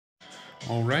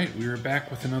Alright, we are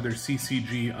back with another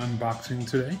CCG unboxing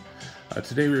today.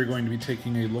 Today we are going to be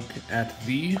taking a look at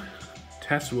the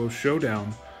Tasuo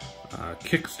Showdown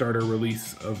Kickstarter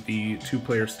release of the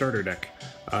two-player starter deck.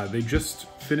 They just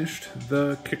finished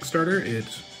the Kickstarter. It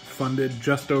funded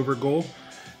just over goal,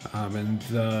 and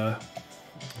the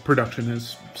production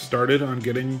has started on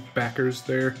getting backers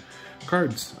their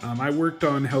cards. I worked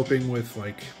on helping with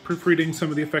like proofreading some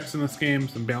of the effects in this game,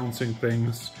 some balancing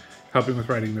things, helping with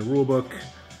writing the rulebook,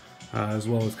 as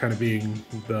well as kind of being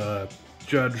the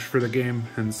judge for the game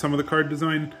and some of the card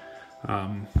design.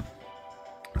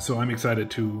 So I'm excited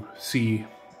to see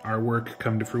our work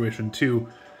come to fruition too.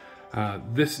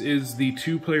 This is the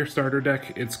two-player starter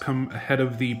deck. It's come ahead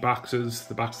of the boxes.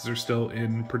 The boxes are still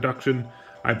in production.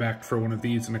 I backed for one of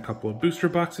these and a couple of booster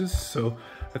boxes, so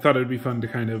I thought it would be fun to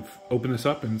kind of open this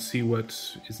up and see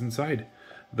what is inside.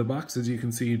 The box, as you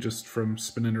can see just from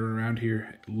spinning it around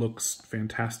here, it looks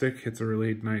fantastic. It's a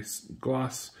really nice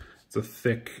gloss. It's a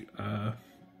thick, I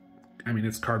mean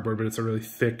it's cardboard, but it's a really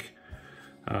thick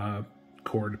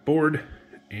cord board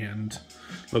and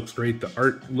looks great. The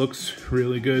art looks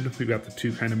really good. We've got the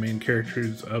two kind of main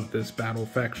characters of this battle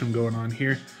faction going on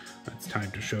here. It's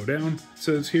time to Showdown, it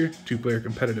says here. Two-player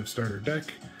competitive starter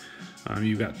deck.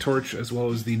 You've got Torch as well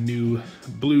as the new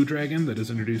blue dragon that is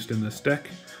introduced in this deck.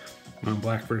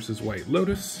 Black versus White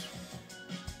Lotus.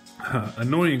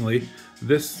 Annoyingly,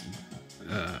 this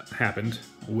happened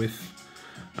with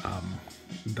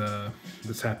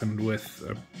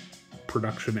a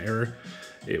production error.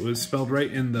 It was spelled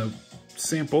right in the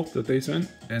sample that they sent,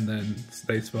 and then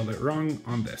they spelled it wrong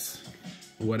on this.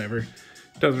 Whatever.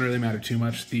 Doesn't really matter too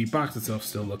much. The box itself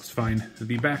still looks fine.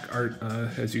 The back art,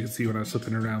 as you can see when I was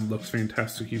flipping around, looks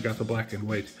fantastic. You've got the black and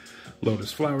white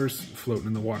lotus flowers floating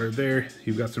in the water there.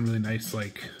 You've got some really nice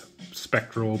like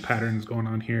spectral patterns going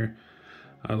on here.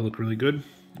 Look really good.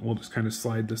 We'll just kind of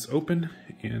slide this open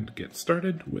and get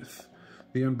started with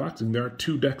the unboxing. There are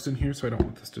two decks in here, so I don't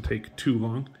want this to take too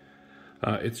long.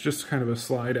 It's just kind of a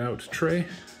slide out tray.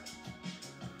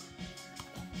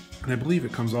 And I believe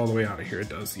it comes all the way out of here. It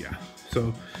does, yeah.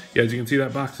 So, yeah, as you can see,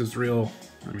 that box is real,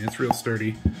 I mean, it's real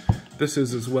sturdy. This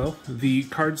is as well. The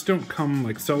cards don't come,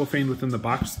 like, cellophaned within the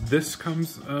box. This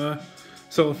comes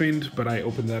cellophaned, but I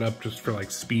opened that up just for,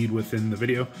 like, speed within the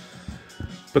video.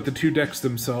 But the two decks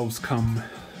themselves come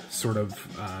sort of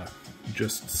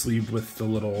just sleeved with the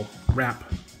little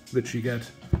wrap that you get.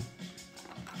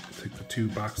 Take the two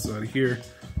boxes out of here.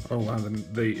 Oh, wow,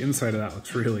 the inside of that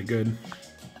looks really good.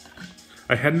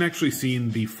 I hadn't actually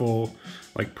seen the full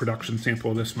like production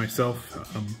sample of this myself.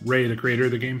 Ray, the creator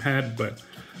of the game, had, but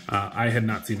I had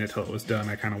not seen it till it was done.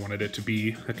 I kind of wanted it to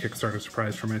be a Kickstarter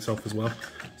surprise for myself as well,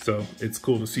 so it's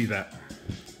cool to see that.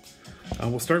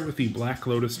 We'll start with the Black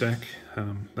Lotus deck.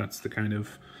 That's the kind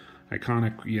of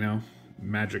iconic, you know,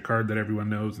 magic card that everyone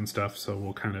knows and stuff, so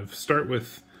we'll kind of start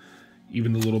with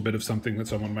even a little bit of something that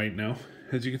someone might know.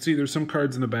 As you can see, there's some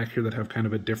cards in the back here that have kind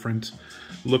of a different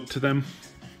look to them.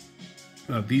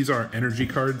 These are energy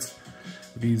cards.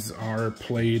 These are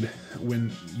played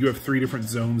when you have 3 different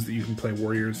zones that you can play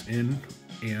warriors in,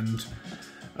 and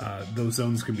those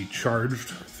zones can be charged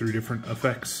through different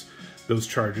effects. Those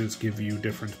charges give you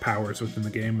different powers within the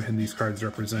game, and these cards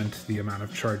represent the amount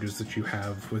of charges that you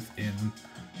have within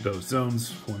those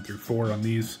zones, 1 through 4 on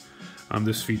these.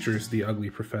 This features the Ugly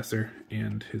Professor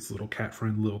and his little cat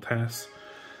friend, Little Tass.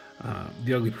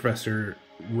 The Ugly Professor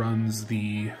runs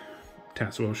the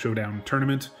Tasuo Showdown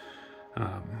tournament,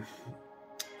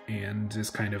 and is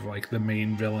kind of like the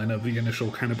main villain of the initial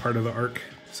kind of part of the arc.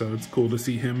 So it's cool to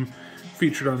see him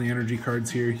featured on the energy cards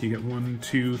here. You get 1,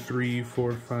 2, 3,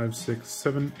 4, 5, 6,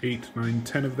 7, 8, 9,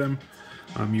 10 of them.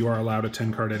 You are allowed a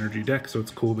 10-card energy deck, so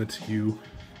it's cool that you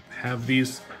have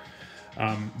these.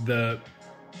 The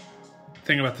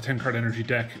thing about the 10-card energy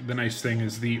deck, the nice thing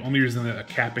is the only reason that a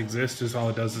cap exists is all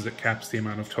it does is it caps the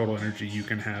amount of total energy you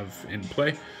can have in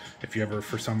play. If you ever,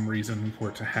 for some reason,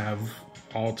 were to have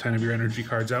all 10 of your energy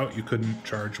cards out, you couldn't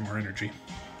charge more energy.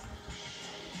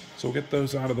 So we'll get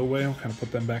those out of the way. I'll kind of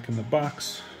put them back in the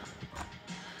box.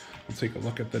 We'll take a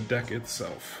look at the deck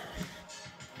itself.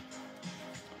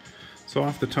 So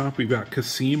off the top, we've got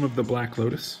Kasim of the Black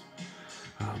Lotus.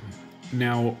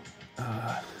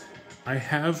 I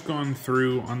have gone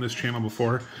through on this channel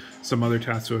before some other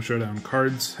Tasuo Showdown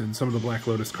cards, and some of the Black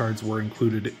Lotus cards were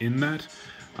included in that.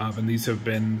 And these have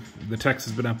been, the text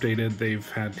has been updated. They've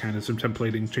had kind of some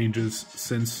templating changes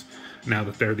since, now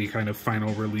that they're the kind of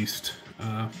final released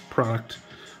product.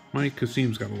 My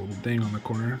Kasim's got a little ding on the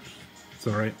corner. It's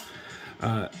alright.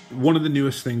 One of the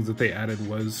newest things that they added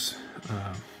was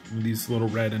these little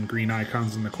red and green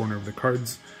icons in the corner of the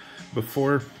cards.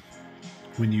 Before,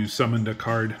 when you summoned a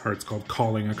card, or it's called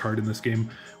calling a card in this game,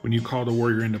 when you called a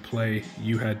warrior into play,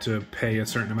 you had to pay a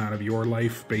certain amount of your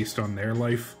life based on their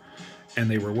life, and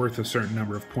they were worth a certain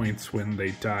number of points when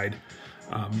they died.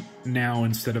 Now,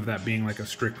 instead of that being like a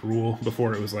strict rule,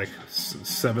 before it was like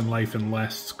 7 life and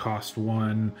less cost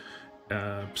 1,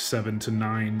 7 to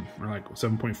 9, or like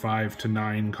 7.5 to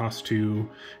 9 cost 2,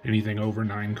 anything over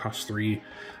 9 costs 3.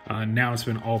 Now it's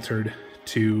been altered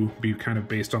to be kind of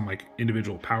based on like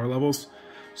individual power levels.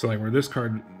 So like where this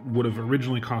card would have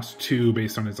originally cost 2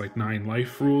 based on his like 9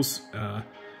 life rules,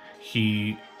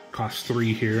 he costs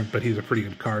 3 here, but he's a pretty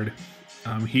good card.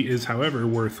 He is, however,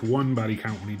 worth 1 body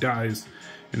count when he dies,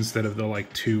 instead of the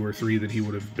like 2 or 3 that he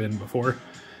would have been before.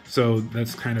 So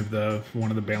that's kind of one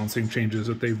of the balancing changes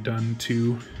that they've done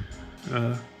to,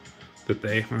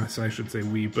 I should say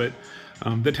we, but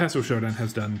the Tasuo Showdown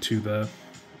has done to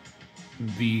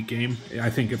the game. I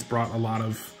think it's brought a lot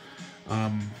of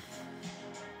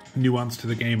nuance to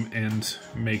the game and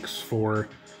makes for,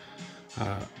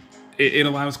 it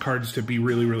allows cards to be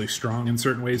really, really strong in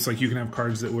certain ways. Like you can have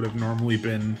cards that would have normally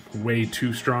been way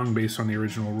too strong based on the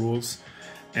original rules,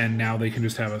 and now they can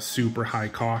just have a super high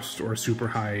cost or a super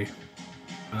high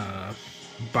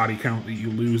body count that you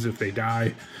lose if they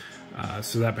die.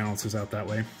 So that balances out that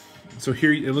way. So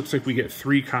here it looks like we get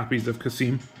 3 copies of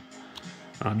Kasim.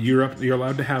 You're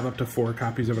allowed to have up to 4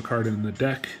 copies of a card in the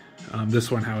deck.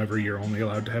 This one, however, you're only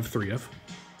allowed to have 3 of.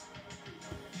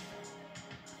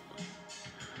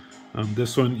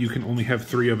 This one you can only have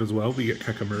 3 of as well. We get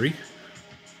Kakamuri.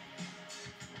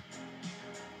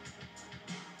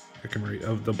 Kakamuri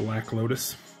of the Black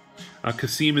Lotus.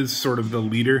 Kasim is sort of the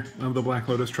leader of the Black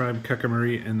Lotus tribe.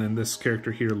 Kakamuri and then this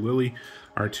character here, Lily,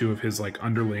 are 2 of his like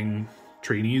underling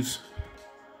trainees.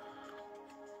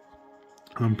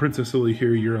 Princess Lily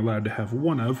here you're allowed to have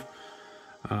 1 of.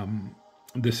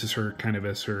 This is her kind of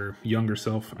as her younger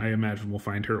self. I imagine we'll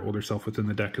find her older self within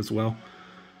the deck as well.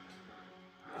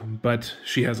 But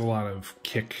she has a lot of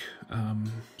kick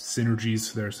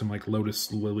synergies. There's some like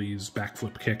Lotus Lily's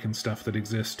backflip kick and stuff that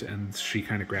exist, and she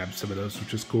kind of grabs some of those,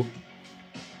 which is cool.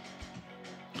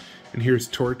 And here's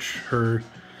Torch, her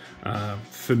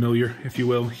familiar, if you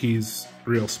will. He's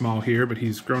real small here, but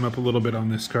he's grown up a little bit on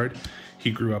this card.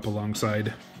 He grew up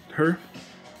alongside her.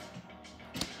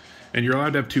 And you're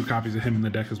allowed to have 2 copies of him in the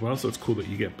deck as well, so it's cool that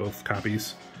you get both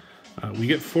copies. We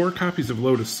get 4 copies of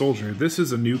Lotus Soldier. This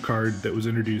is a new card that was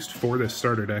introduced for this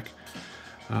starter deck.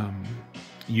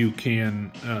 You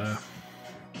can,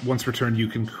 once per turn, you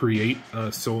can create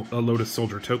a Lotus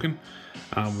Soldier token,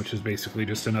 which is basically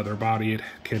just another body. It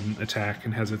can attack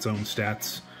and has its own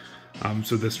stats.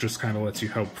 So this just kind of lets you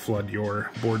help flood your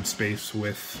board space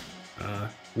with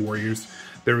warriors.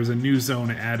 There was a new zone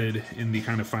added in the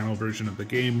kind of final version of the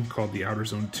game called the Outer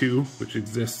Zone 2, which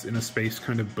exists in a space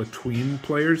kind of between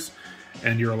players,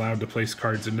 and you're allowed to place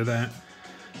cards into that.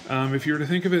 If you were to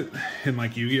think of it in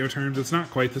like Yu-Gi-Oh terms, it's not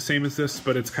quite the same as this,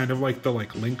 but it's kind of like the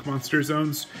Link monster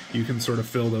zones. You can sort of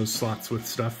fill those slots with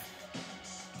stuff,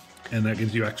 and that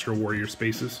gives you extra warrior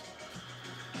spaces.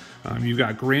 You've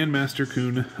got Grandmaster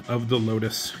Kun of the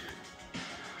Lotus.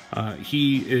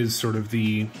 He is sort of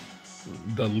the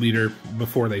leader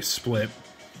before they split,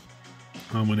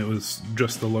 when it was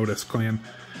just the Lotus clan.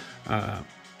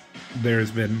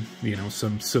 There's been, you know,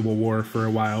 some civil war for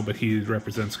a while, but he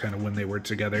represents kind of when they were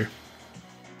together.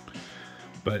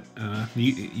 But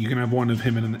you can have 1 of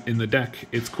him in the deck.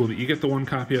 It's cool that you get the 1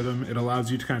 copy of him. It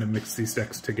allows you to kind of mix these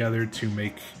decks together to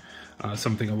make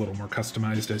something a little more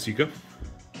customized as you go.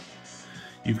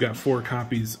 You've got 4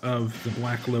 copies of the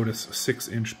Black Lotus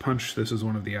 6-inch Punch. This is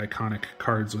one of the iconic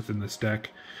cards within this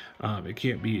deck. It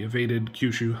can't be evaded,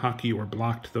 Kyushu, Haki, or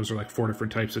blocked. Those are like 4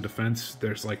 different types of defense.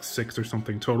 There's like 6 or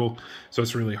something total, so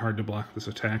it's really hard to block this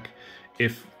attack.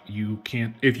 If you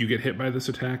get hit by this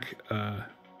attack,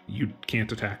 you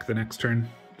can't attack the next turn.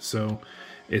 So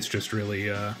it's just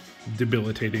really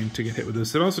debilitating to get hit with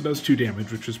this. It also does 2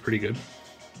 damage, which is pretty good.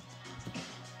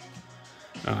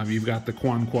 You've got the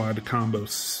Quan Quad Combo,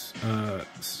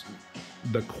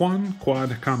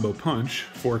 Punch,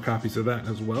 4 copies of that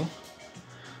as well.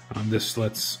 This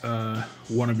lets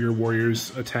one of your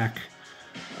warriors attack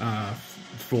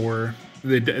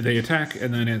they attack,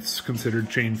 and then it's considered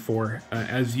chain 4.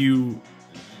 As you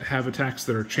have attacks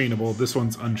that are chainable, this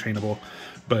one's unchainable,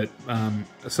 but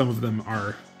some of them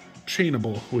are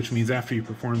chainable, which means after you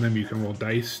perform them, you can roll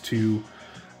dice to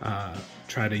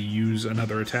try to use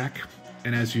another attack.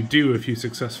 And as you do, if you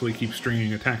successfully keep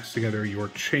stringing attacks together, your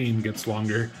chain gets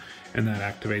longer, and that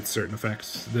activates certain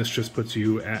effects. This just puts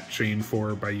you at chain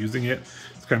 4 by using it.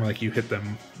 It's kind of like you hit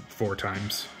them 4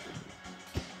 times.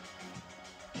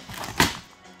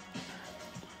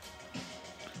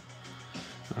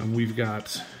 We've got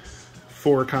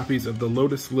 4 copies of the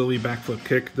Lotus Lily backflip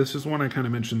kick. This is one I kind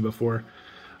of mentioned before.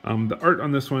 The art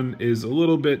on this one is a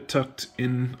little bit tucked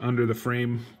in under the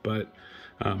frame, but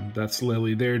that's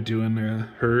Lily there doing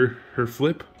her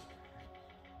flip.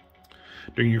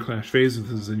 During your clash phase, if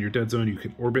this is in your dead zone, you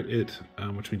can orbit it,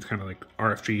 which means kind of like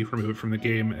RFG, remove it from the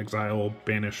game, exile,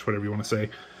 banish, whatever you want to say.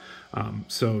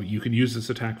 So you can use this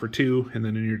attack for 2, and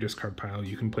then in your discard pile,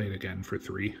 you can play it again for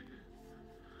 3.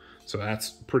 So that's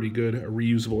pretty good. A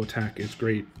reusable attack is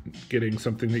great. Getting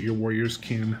something that your warriors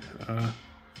can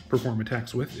perform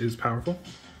attacks with is powerful.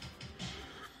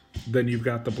 Then you've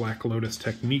got the Black Lotus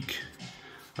technique.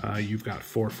 You've got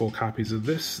 4 full copies of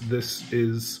this. This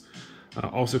is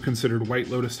also considered White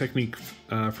Lotus technique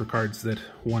for cards that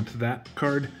want that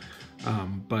card.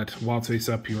 But while it's face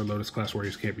up, your Lotus class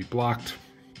warriors can't be blocked.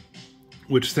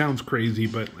 Which sounds crazy,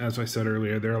 but as I said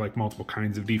earlier, there are like multiple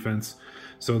kinds of defense.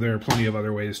 So there are plenty of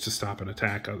other ways to stop an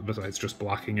attack besides just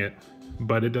blocking it.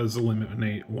 But it does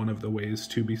eliminate one of the ways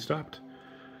to be stopped.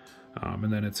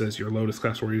 And then it says your Lotus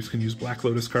class warriors can use Black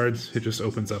Lotus cards. It just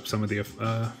opens up some of the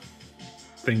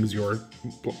things your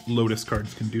Lotus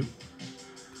cards can do.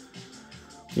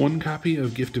 1 copy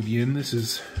of Gift of Yin. This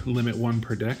is limit 1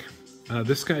 per deck.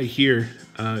 This guy here,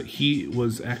 he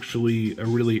was actually a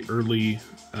really early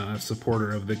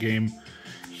supporter of the game.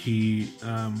 He,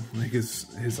 I think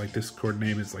his like Discord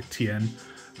name is like TN,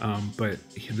 but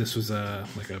this was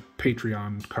like a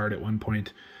Patreon card at one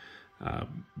point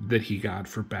that he got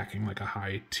for backing like a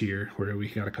high tier, where we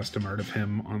got a custom art of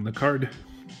him on the card.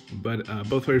 But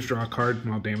both players draw a card,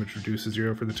 and all damage reduced to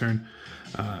 0 for the turn.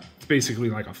 It's basically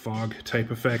like a fog type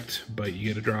effect, but you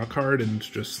get to draw a card and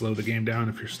just slow the game down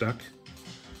if you're stuck.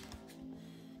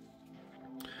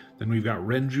 Then we've got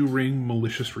Renju Ring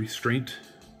Malicious Restraint.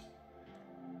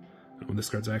 When this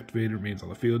card's activated, it remains on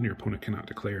the field and your opponent cannot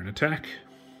declare an attack.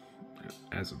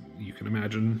 As you can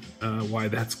imagine why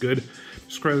that's good.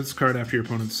 Discard this card after your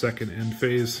opponent's second end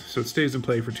phase, so it stays in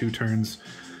play for 2 turns,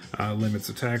 limits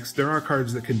attacks. There are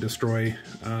cards that can destroy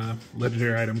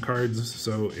legendary item cards,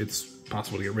 so it's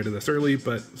possible to get rid of this early,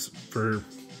 but for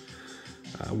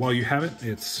while you have it,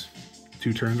 it's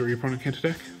 2 turns where your opponent can't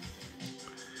attack.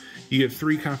 You get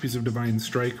 3 copies of Divine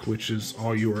Strike, which is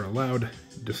all you are allowed.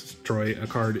 Destroy a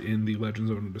card in the Legend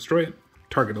Zone and destroy it.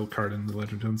 Target a card in the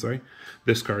Legend Zone, sorry.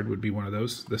 This card would be one of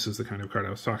those. This is the kind of card I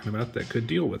was talking about that could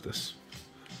deal with this.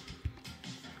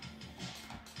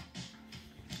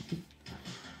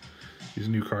 These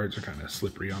new cards are kind of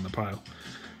slippery on the pile.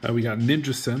 We got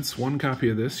Ninja Sense, 1 copy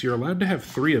of this. You're allowed to have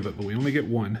 3 of it, but we only get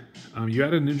 1. You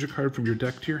add a ninja card from your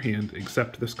deck to your hand,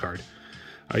 except this card.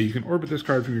 You can orbit this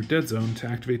card from your dead zone to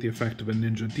activate the effect of a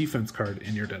ninja defense card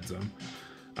in your dead zone.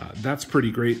 That's pretty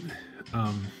great.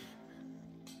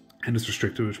 And it's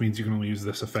restricted, which means you can only use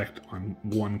this effect on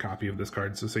 1 copy of this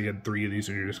card. So say you had 3 of these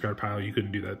in your discard pile, you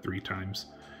couldn't do that 3 times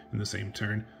in the same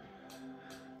turn.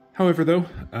 However, though,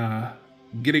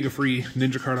 getting a free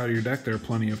ninja card out of your deck, there are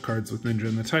plenty of cards with ninja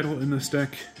in the title in this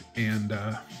deck, and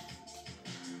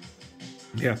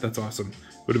yeah, that's awesome.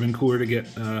 Would have been cooler to get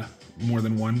more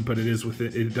than 1, but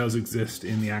it does exist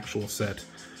in the actual set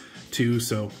too,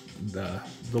 so the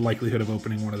likelihood of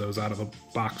opening one of those out of a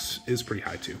box is pretty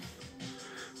high too.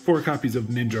 4 copies of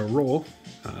Ninja Roll.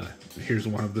 Here's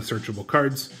one of the searchable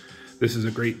cards. This is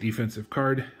a great defensive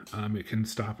card. It can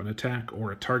stop an attack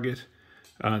or a target.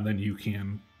 Then you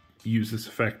can use this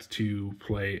effect to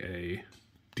play a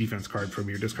defense card from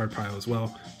your discard pile as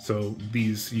well. So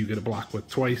these you get a block with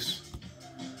twice.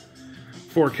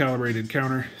 4 Calibrated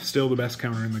Counter, still the best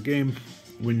counter in the game.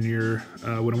 When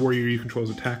a warrior you control is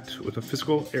attacked with a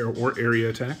physical or area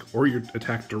attack, or you're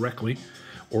attacked directly,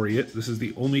 Ori it. This is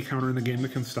the only counter in the game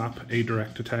that can stop a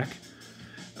direct attack,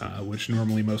 which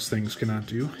normally most things cannot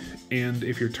do. And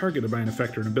if you're targeted by an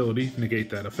effect or an ability, negate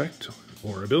that effect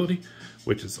or ability,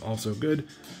 which is also good.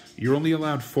 You're only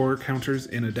allowed 4 counters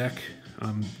in a deck.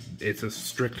 It's a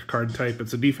strict card type.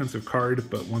 It's a defensive card,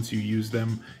 but once you use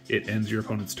them, it ends your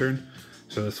opponent's turn.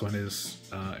 So this one is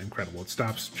incredible. It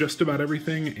stops just about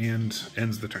everything and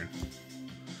ends the turn.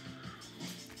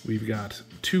 We've got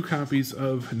 2 copies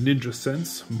of Ninja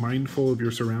Sense, Mindful of Your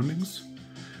Surroundings.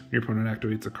 When your opponent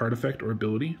activates a card effect or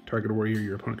ability, target a warrior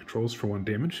your opponent controls for 1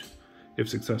 damage. If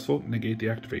successful, negate the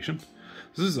activation.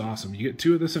 This is awesome. You get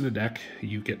 2 of this in a deck,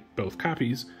 you get both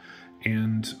copies,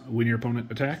 and when your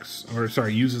opponent attacks, or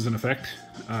sorry, uses an effect,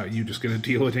 you just get to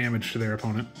deal a damage to their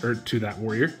opponent, or to that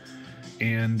warrior.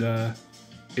 And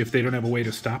if they don't have a way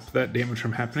to stop that damage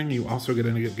from happening, you also get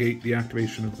to negate the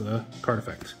activation of the card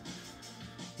effect.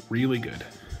 Really good.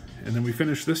 And then we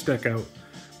finish this deck out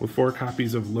with 4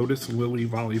 copies of Lotus Lily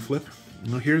Volley Flip.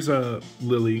 Now here's a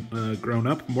Lily grown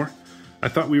up more. I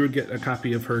thought we would get a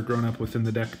copy of her grown up within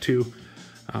the deck too,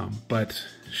 but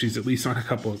she's at least on a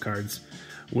couple of cards.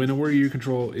 When a warrior you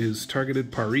control is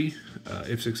targeted pari,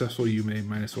 if successful, you may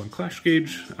 -1 clash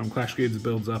gauge. Clash gauge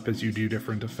builds up as you do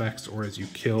different effects or as you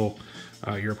kill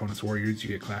your opponent's warriors. You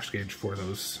get clash gauge for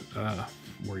those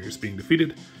warriors being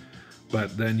defeated,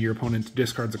 but then your opponent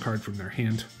discards a card from their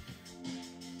hand.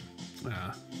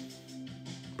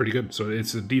 Pretty good. So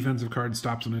it's a defensive card,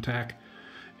 stops an attack,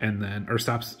 and then, or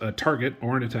stops a target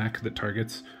or an attack that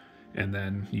targets, and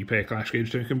then you pay a clash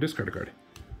gauge to make him discard a card.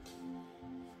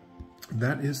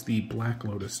 That is the Black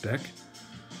Lotus deck.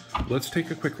 Let's take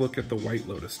a quick look at the White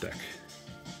Lotus deck.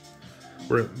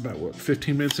 We're about, what,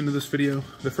 15 minutes into this video?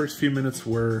 The first few minutes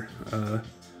were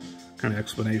kind of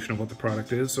explanation of what the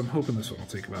product is, so I'm hoping this one will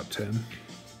take about 10.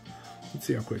 Let's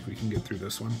see how quick we can get through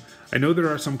this one. I know there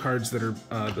are some cards that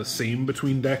are the same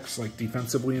between decks, like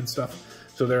defensively and stuff,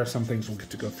 so there are some things we'll get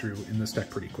to go through in this deck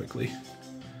pretty quickly.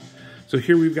 So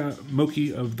here we've got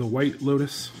Moki of the White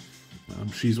Lotus.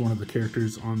 She's one of the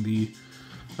characters on the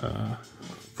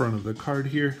front of the card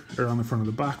here, or on the front of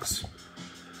the box.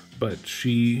 But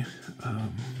she,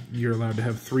 you're allowed to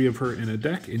have 3 of her in a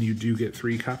deck, and you do get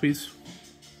 3 copies.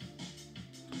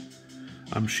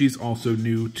 She's also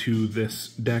new to this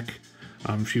deck.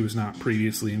 She was not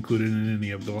previously included in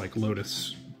any of the like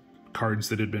Lotus cards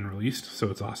that had been released, so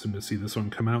it's awesome to see this one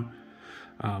come out.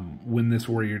 When this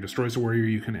warrior destroys a warrior,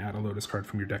 you can add a Lotus card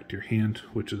from your deck to your hand,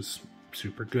 which is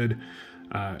super good.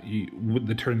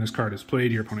 The turn this card is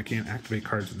played, your opponent can't activate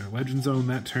cards in their Legend Zone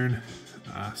that turn,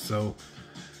 so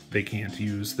they can't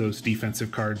use those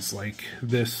defensive cards like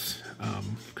this,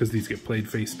 because these get played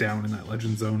face down in that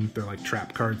Legend Zone. They're like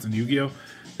trap cards in Yu-Gi-Oh!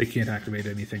 They can't activate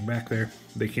anything back there.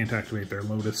 They can't activate their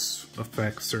Lotus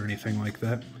effects or anything like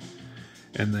that.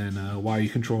 And then while you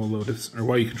control a Lotus, or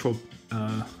while you control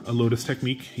a Lotus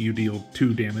technique, you deal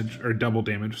 2 damage, or double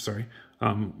damage, sorry,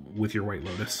 with your White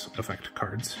Lotus effect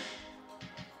cards.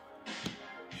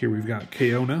 Here we've got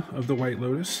Kaona of the White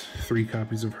Lotus, 3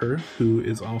 copies of her, who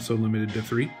is also limited to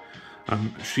 3.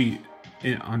 She,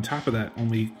 on top of that,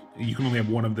 you can only have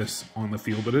 1 of this on the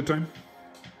field at a time.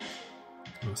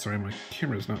 Oh, sorry, my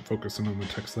camera's not focusing on the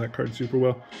text of that card super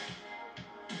well.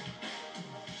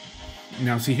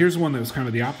 Now, see, here's one that was kind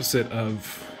of the opposite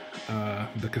of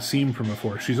the Kasim from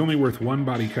before. She's only worth 1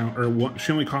 body count, or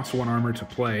she only costs 1 armor to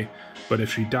play, but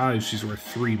if she dies, she's worth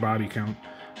 3 body count.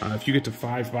 If you get to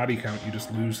 5 body count, you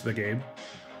just lose the game.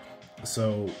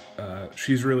 So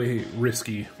she's really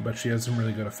risky, but she has some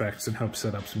really good effects and helps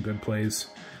set up some good plays.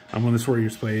 When this warrior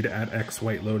is played, add X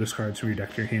White Lotus cards from your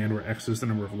deck to your hand, where X is the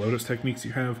number of Lotus techniques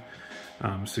you have.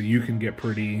 So you can get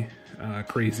pretty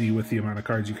crazy with the amount of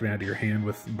cards you can add to your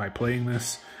hand by playing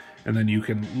this. And then you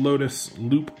can Lotus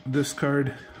loop this card,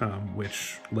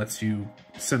 which lets you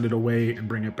send it away and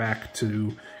bring it back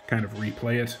to kind of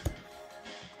replay it.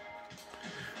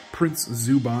 Prince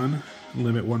Zuban,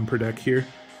 limit 1 per deck here.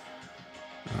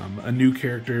 A new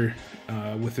character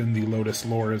within the Lotus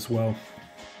lore as well.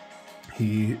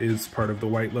 He is part of the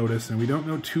White Lotus, and we don't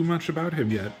know too much about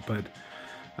him yet, but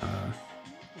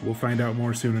we'll find out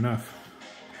more soon enough.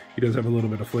 He does have a little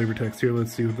bit of flavor text here.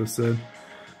 Let's see what this said.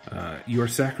 Your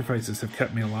sacrifices have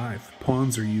kept me alive.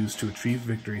 Pawns are used to achieve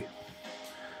victory.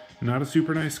 Not a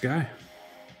super nice guy.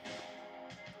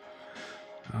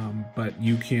 But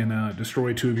you can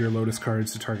destroy 2 of your Lotus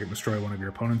cards to target and destroy 1 of your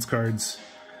opponent's cards.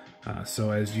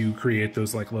 So as you create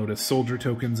those like Lotus soldier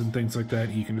tokens and things like that,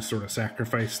 you can just sort of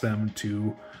sacrifice them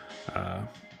to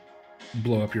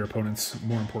blow up your opponent's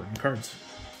more important cards.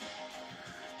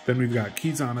 Then we've got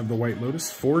Kizan of the White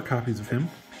Lotus, 4 copies of him.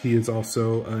 He is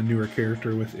also a newer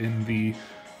character within the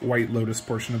White Lotus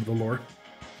portion of the lore.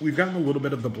 We've gotten a little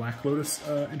bit of the Black Lotus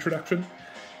introduction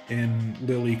in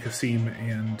Lily, Kasim,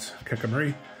 and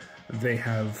Kekamuri. They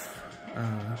have,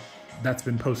 that's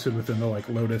been posted within the like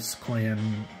Lotus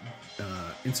Clan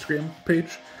Instagram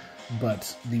page,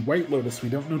 but the White Lotus we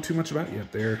don't know too much about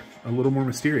yet. They're a little more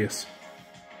mysterious.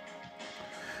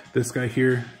 This guy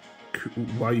here,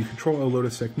 while you control a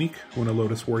Lotus technique, when a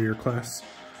Lotus warrior class,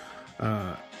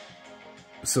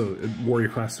 so warrior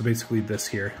class, so basically this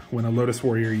here, when a Lotus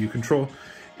warrior you control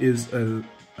is a,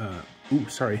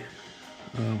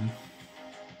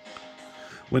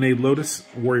 when a Lotus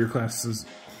warrior class is,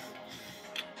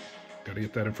 gotta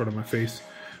get that in front of my face.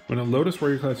 When a Lotus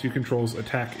warrior class you control's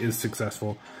attack is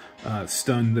successful,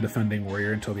 stun the defending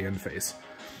warrior until the end phase.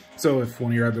 So if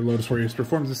one of your other Lotus warriors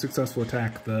performs a successful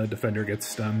attack, the defender gets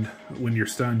stunned. When you're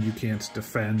stunned, you can't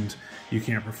defend, you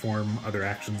can't perform other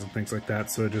actions and things like that,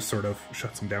 so it just sort of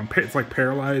shuts them down. It's like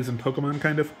Paralyze in Pokemon,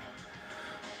 kind of.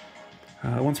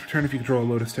 Once per turn, if you control a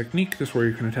Lotus technique, this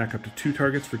warrior can attack up to 2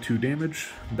 targets for 2 damage.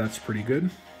 That's pretty good.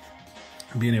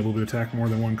 Being able to attack more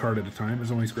than 1 card at a time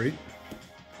is always great.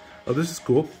 Oh, this is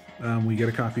cool. We get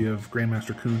a copy of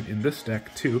Grandmaster Kun in this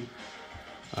deck, too.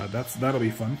 That'll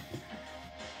be fun.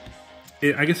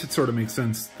 I guess it sort of makes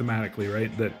sense thematically,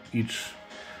 right? That each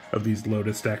of these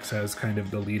Lotus decks has kind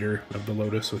of the leader of the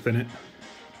Lotus within it.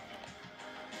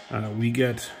 We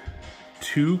get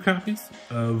 2 copies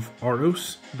of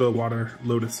Aros, the Water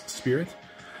Lotus Spirit.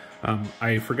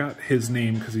 I forgot his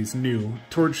name because he's new.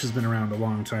 Torch has been around a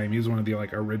long time. He's one of the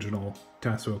original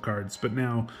Tasuo cards, but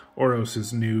now Aros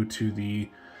is new to the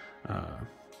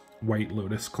White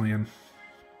Lotus clan.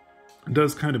 It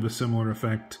does kind of a similar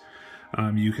effect.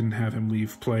 You can have him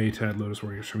leave play to add Lotus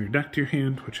Warriors from your deck to your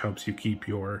hand, which helps you keep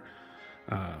your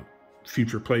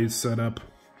future plays set up.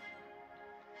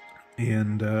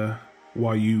 And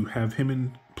while you have him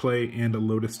in play and a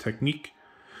Lotus technique,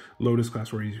 Lotus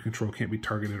class warriors you control can't be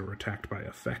targeted or attacked by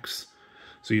effects.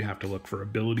 So you have to look for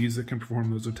abilities that can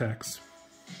perform those attacks.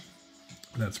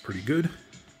 That's pretty good.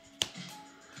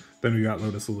 Then we got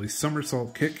Lotus Lily's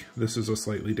Somersault Kick. This is a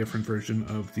slightly different version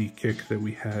of the kick that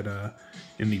we had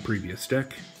in the previous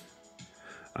deck.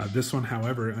 This one,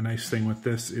 however, a nice thing with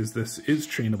this is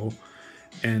chainable,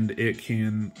 and it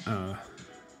can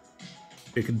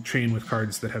chain with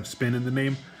cards that have spin in the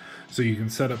name. So you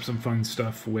can set up some fun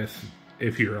stuff with,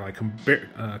 if you're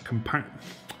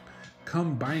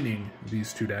combining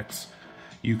these 2 decks,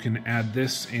 you can add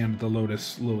this and the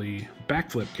Lotus Lily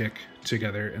Backflip Kick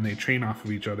together, and they chain off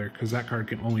of each other, because that card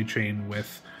can only chain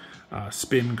with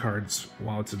spin cards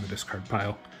while it's in the discard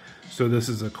pile. So this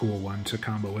is a cool one to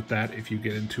combo with that if you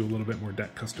get into a little bit more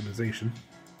deck customization.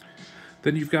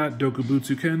 Then you've got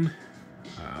Dokubutsu Ken,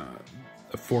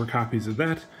 4 copies of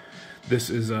that. This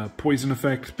is a poison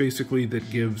effect, basically, that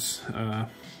gives...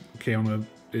 Keona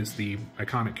is the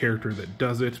iconic character that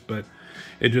does it, but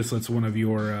it just lets one of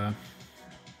your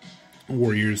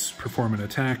warriors perform an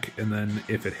attack, and then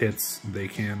if it hits, they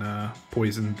can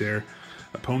poison their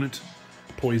opponent.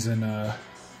 Poison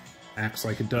acts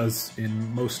like it does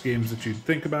in most games that you'd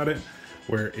think about it,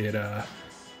 where it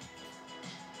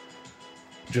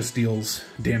just deals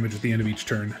damage at the end of each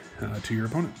turn to your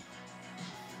opponent.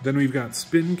 Then we've got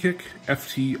Spin Kick,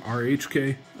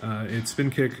 FTRHK. It's Spin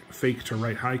Kick, Fake to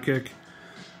Right High Kick.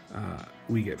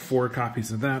 We get 4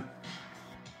 copies of that.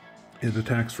 It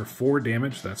attacks for 4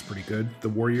 damage, that's pretty good. The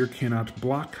warrior cannot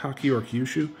block Haki or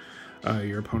Kyushu,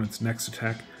 your opponent's next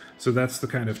attack. So that's the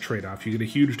kind of trade-off. You get a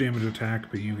huge damage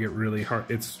attack, but you get really hard.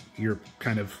 You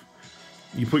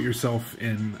put yourself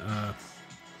in a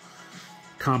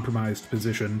compromised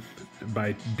position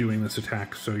by doing this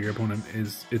attack, so your opponent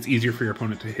it's easier for your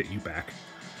opponent to hit you back.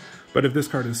 But if this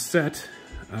card is set,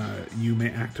 you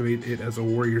may activate it as a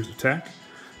warrior's attack.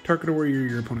 Target a warrior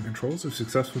your opponent controls. If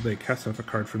successful, they cast off a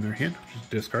card from their hand, which is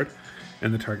discard,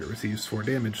 and the target receives 4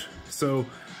 damage. So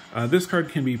this card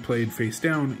can be played face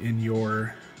down in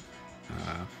your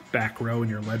back row in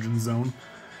your legend zone,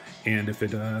 and if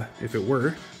it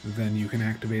were, then you can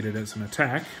activate it as an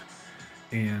attack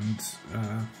and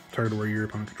target a warrior your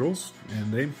opponent controls,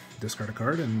 and they discard a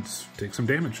card and take some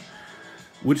damage,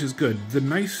 which is good. The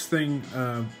nice thing,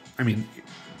 I mean,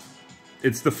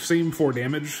 it's the same 4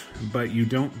 damage, but you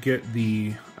don't get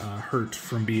the hurt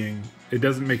from being... It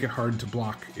doesn't make it hard to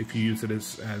block if you use it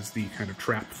as the kind of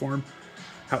trap form.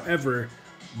 However,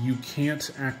 you can't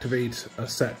activate a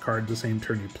set card the same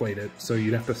turn you played it. So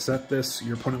you'd have to set this,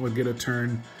 your opponent would get a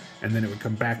turn, and then it would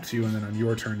come back to you, and then on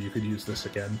your turn you could use this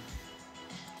again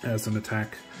as an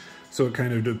attack. So it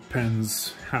kind of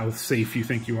depends how safe you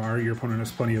think you are. Your opponent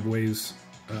has plenty of ways,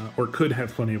 or could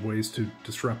have plenty of ways to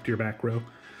disrupt your back row.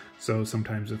 So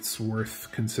sometimes it's worth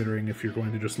considering if you're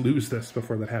going to just lose this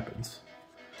before that happens.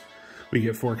 We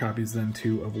get 4 copies then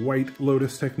too of White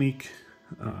Lotus Technique.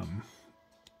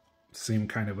 Same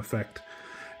kind of effect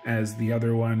as the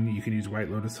other one. You can use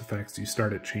White Lotus effects. You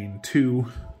start at chain 2.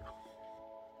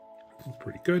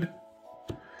 Pretty good.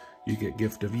 You get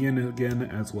Gift of Yin again,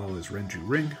 as well as Renju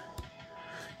Ring.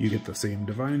 You get the same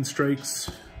Divine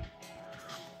Strikes.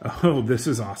 Oh, this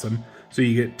is awesome. So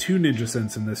you get 2 Ninja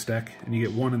Sense in this deck, and you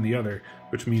get 1 in the other,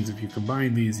 which means if you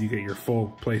combine these, you get your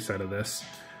full playset of this,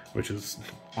 which is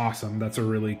awesome. That's a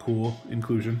really cool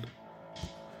inclusion.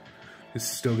 We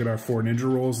still get our 4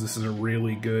 Ninja Rolls. This is a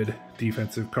really good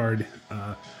defensive card.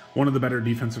 One of the better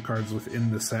defensive cards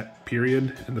within the set,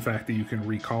 period, and the fact that you can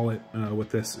recall it with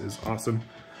this is awesome.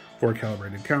 4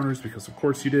 Calibrated Counters, because of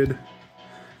course you did.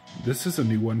 This is a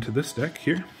new one to this deck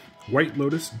here. White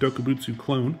Lotus Dokubutsu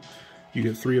Clone. You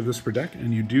get 3 of this per deck,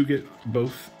 and you do get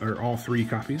both, or all 3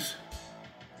 copies.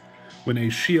 When a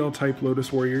shield type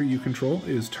Lotus Warrior you control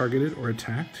is targeted or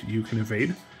attacked, you can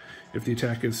evade. If the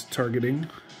attack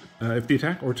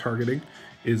or targeting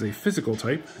is a physical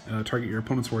type, target your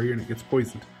opponent's warrior and it gets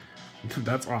poisoned.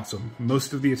 That's awesome.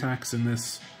 Most of the attacks in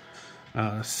this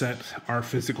set are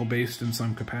physical based in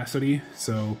some capacity,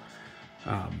 so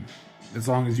as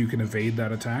long as you can evade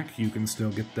that attack, you can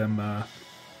still get them,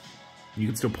 you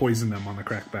can still poison them on the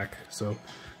crackback, so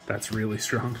that's really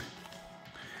strong.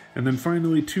 And then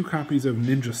finally, 2 copies of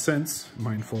Ninja Sense,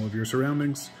 Mindful of Your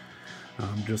Surroundings,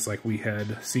 just like we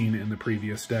had seen in the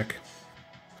previous deck,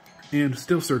 and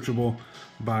still searchable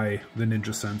by the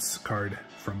Ninja Sense card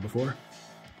from before.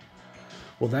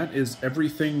 Well, that is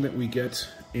everything that we get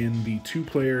in the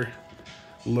 2-player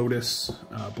Lotus,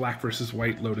 Black vs.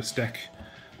 White Lotus deck,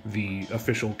 the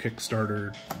official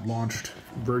Kickstarter launched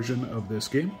version of this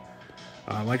game.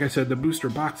 Like I said, the booster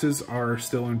boxes are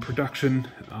still in production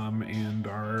and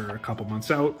are a couple months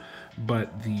out,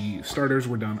 but the starters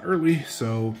were done early,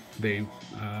 so they,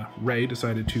 Ray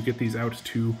decided to get these out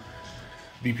to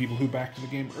the people who backed the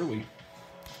game early.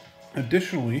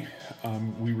 Additionally,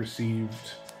 we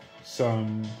received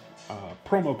some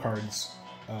promo cards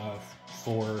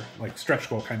for like stretch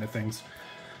goal kind of things.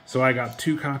 So I got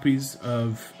 2 copies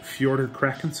of Fjordur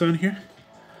Krakenson here.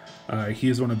 He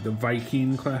is one of the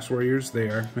Viking class warriors. They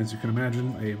are, as you can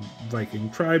imagine, a Viking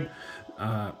tribe.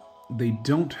 They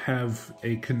don't have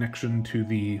a connection to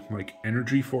the like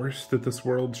energy force that this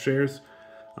world shares.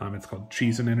 It's called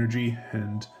Cheese and Energy,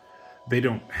 and they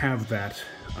don't have that.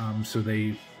 So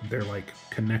their like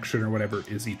connection or whatever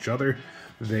is each other.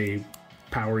 They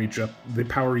power each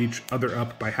other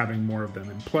up by having more of them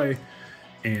in play,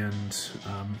 and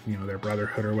you know, their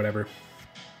brotherhood or whatever.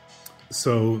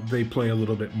 So they play a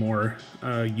little bit more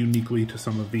uniquely to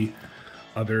some of the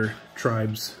other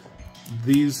tribes.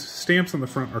 These stamps on the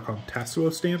front are called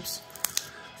Tasuo stamps,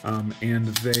 and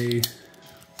they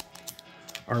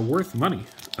are worth money.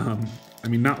 I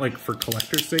mean, not like for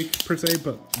collector's sake per se,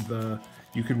 but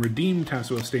you can redeem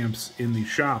Tasuo stamps in the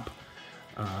shop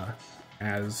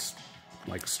as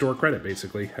like store credit,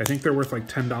 basically. I think they're worth like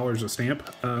 $10 a stamp,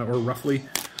 or roughly.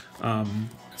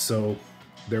 So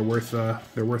they're worth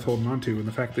holding on to, and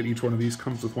the fact that each one of these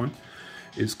comes with one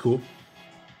is cool.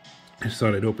 I just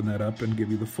thought I'd open that up and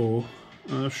give you the full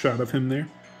shot of him there.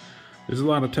 There's a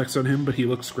lot of text on him, but he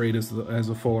looks great as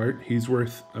a full art. He's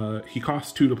worth, he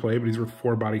costs 2 to play, but he's worth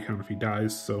 4 body count if he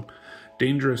dies, so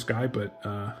dangerous guy, but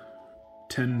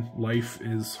 10 life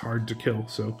is hard to kill,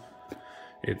 so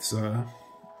it's, I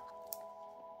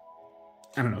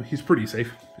don't know, he's pretty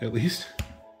safe, at least.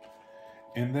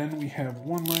 And then we have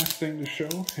one last thing to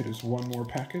show. It is one more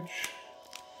package.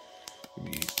 Let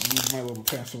me move my little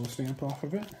Tasuo stamp off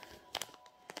of it.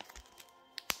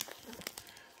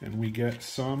 And we get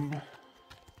some,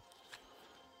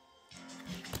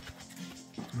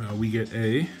 we get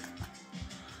a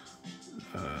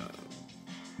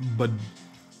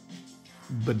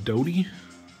Badoti?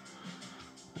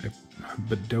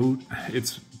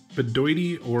 It's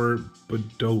Bedoidi or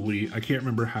Bedoli. I can't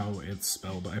remember how it's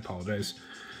spelled, I apologize.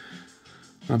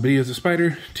 But he has a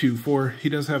spider, 2/4. He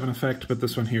does have an effect, but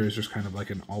this one here is just kind of like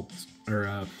an alt, or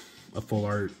a full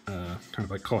art, kind of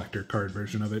like collector card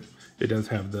version of it. It does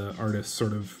have the artist's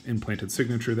sort of implanted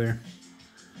signature there.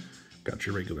 Got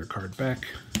your regular card back.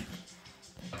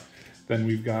 Then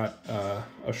we've got a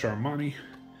Sharmani.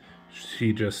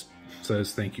 She just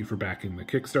says thank you for backing the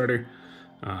Kickstarter.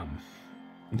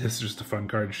 This is just a fun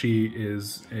card. She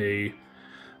is an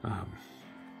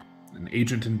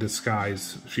agent in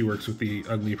disguise. She works with the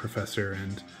Ugly Professor,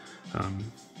 and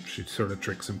she sort of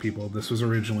tricks some people. This was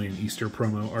originally an Easter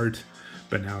promo art,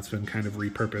 but now it's been kind of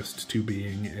repurposed to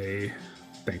being a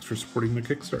thanks for supporting the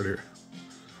Kickstarter.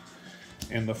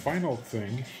 And the final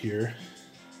thing here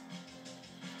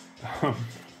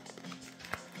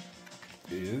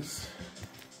is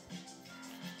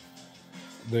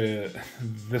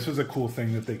this was a cool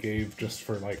thing that they gave just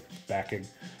for like backing.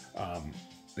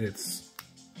 It's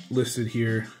listed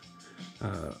here.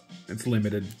 It's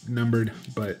limited numbered,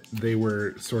 but they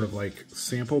were sort of like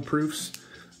sample proofs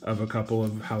of a couple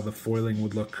of how the foiling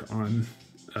would look on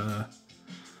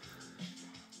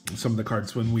some of the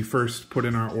cards. When we first put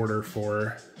in our order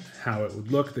for how it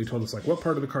would look, they told us like, what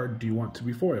part of the card do you want to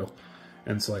be foil?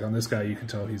 And so like on this guy, you can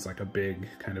tell he's like a big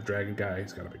kind of dragon guy.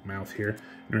 He's got a big mouth here. And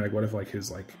you're like, what if like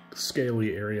his like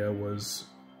scaly area was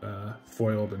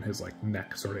foiled and his like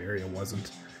neck sort of area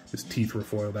wasn't? His teeth were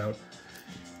foiled out.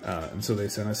 And so they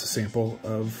sent us a sample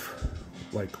of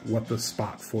like what the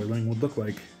spot foiling would look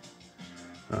like.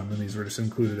 And these were just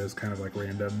included as kind of like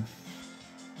random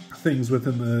things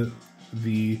within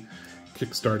the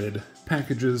kickstarted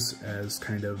packages as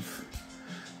kind of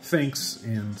thanks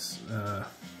and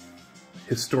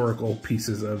historical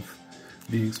pieces of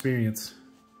the experience.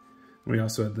 We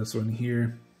also had this one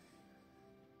here.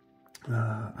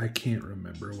 I can't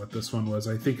remember what this one was.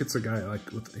 I think it's a guy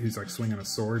he's like swinging a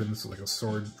sword, and this is like a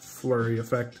sword flurry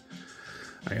effect.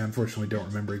 I unfortunately don't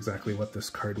remember exactly what this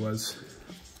card was.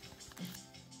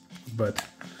 But,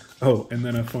 oh, and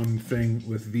then a fun thing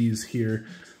with these here,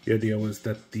 the idea was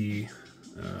that the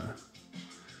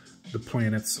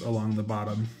planets along the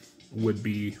bottom would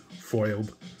be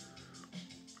foiled.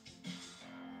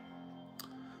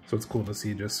 So it's cool to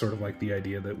see just sort of like the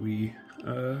idea that we,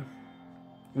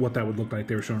 what that would look like.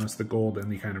 They were showing us the gold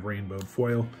and the kind of rainbowed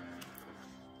foil.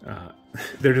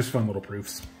 They're just fun little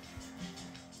proofs.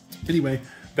 Anyway,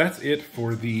 that's it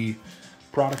for the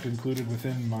product included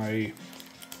within my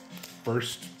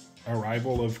first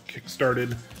arrival of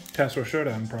kickstarted Tasuo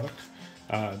Showdown product,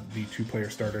 the 2-player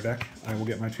starter deck. I will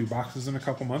get my 2 boxes in a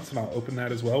couple months, and I'll open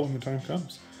that as well when the time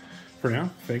comes. For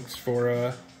now, thanks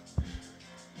for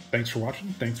watching.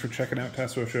 Thanks for checking out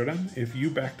Tasuo Showdown. If you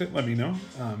backed it, let me know.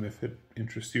 If it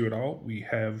interests you at all, we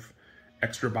have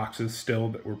extra boxes still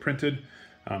that were printed.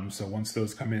 So once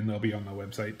those come in, they'll be on the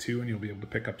website too, and you'll be able to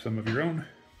pick up some of your own.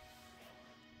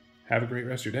 Have a great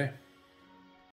rest of your day.